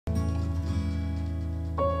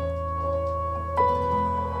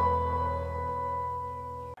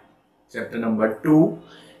Chapter number 2,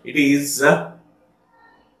 it is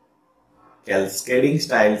Cascading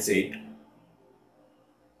style sheet,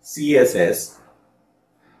 CSS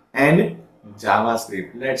and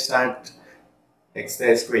JavaScript. Let's start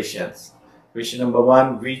exercise questions. Question number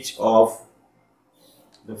 1, which of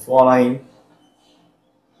the following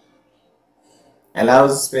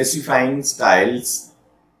allows specifying styles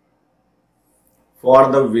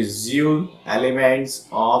for the visual elements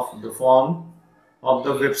of the form of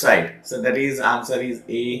the website? So that is, answer is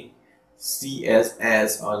A,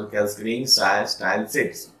 CSS or Cascading style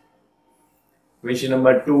sheets. Question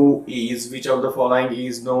number 2 is, which of the following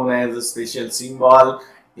is known as a special symbol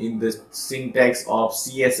in the syntax of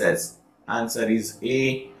CSS? Answer is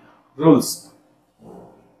A, rules.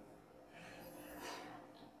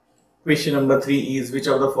 Question number 3 is, which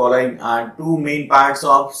of the following are two main parts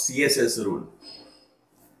of CSS rule?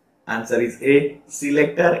 Answer is A,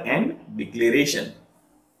 selector and declaration.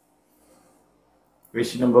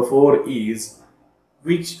 Question number 4 is,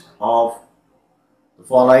 which of the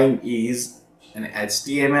following is an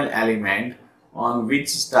HTML element on which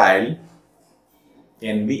style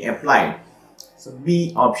can be applied? So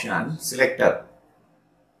B option, selector.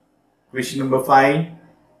 Question number 5,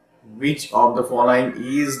 which of the following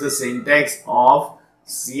is the syntax of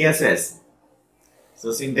CSS?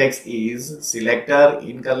 So syntax is selector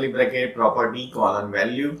in curly bracket property colon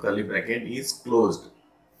value curly bracket is closed.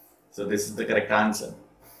 So this is the correct answer.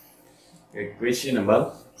 Okay, question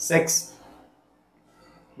number 6.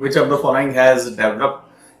 Which of the following has developed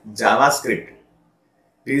JavaScript?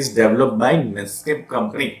 It is developed by Netscape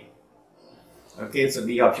company. Okay, so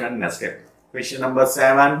D option, Netscape. Question number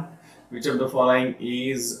 7. Which of the following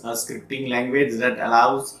is a scripting language that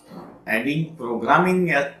allows adding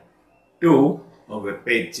programming to a web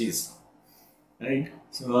pages? Right.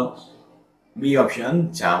 So B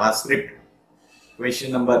option, JavaScript.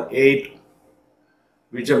 Question number 8.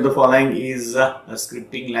 Which of the following is a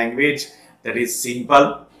scripting language that is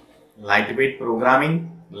simple, lightweight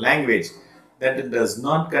programming language that does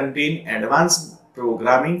not contain advanced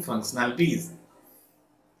programming functionalities?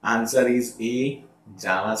 Answer is A,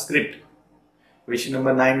 JavaScript. Question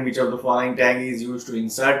number 9. Which of the following tag is used to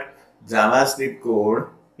insert JavaScript code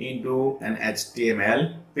into an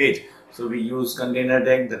HTML page? So we use container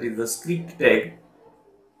tag, that is the script tag,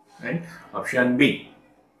 right? Option B.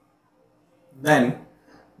 Then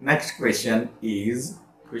next question is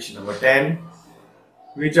question number 10.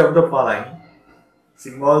 Which of the following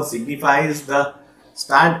symbol signifies the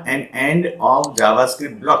start and end of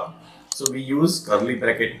JavaScript block? So we use curly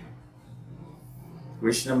bracket.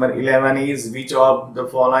 Question number 11 is, which of the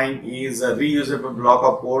following is a reusable block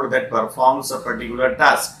of code that performs a particular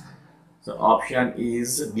task? So option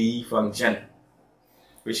is B, function.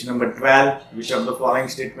 Question number 12, which of the following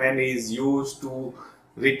statement is used to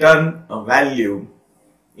return a value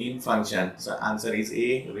in function? So answer is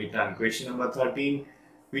A, return. Question number 13,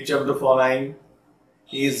 which of the following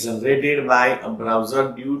is generated by a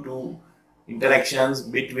browser due to interactions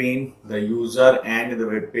between the user and the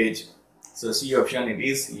web page? So C option, it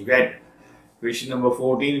is event. Question number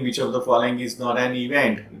 14, which of the following is not an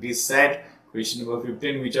event? It is set. Question number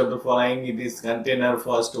 15, which of the following it is container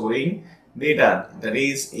for storing data? That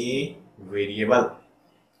is A, variable.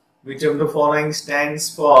 Which of the following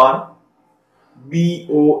stands for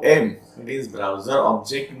BOM? It is browser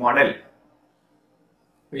object model.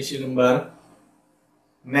 Question number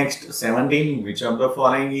next 17, which of the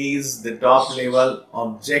following is the top level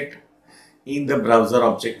object in the browser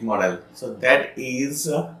object model? So that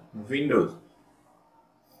is Windows,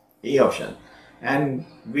 A option. And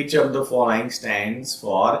which of the following stands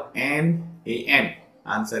for NaN?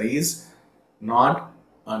 Answer is not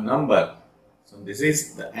a number. So this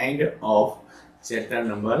is the end of chapter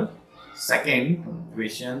number 2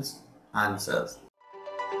 questions answers.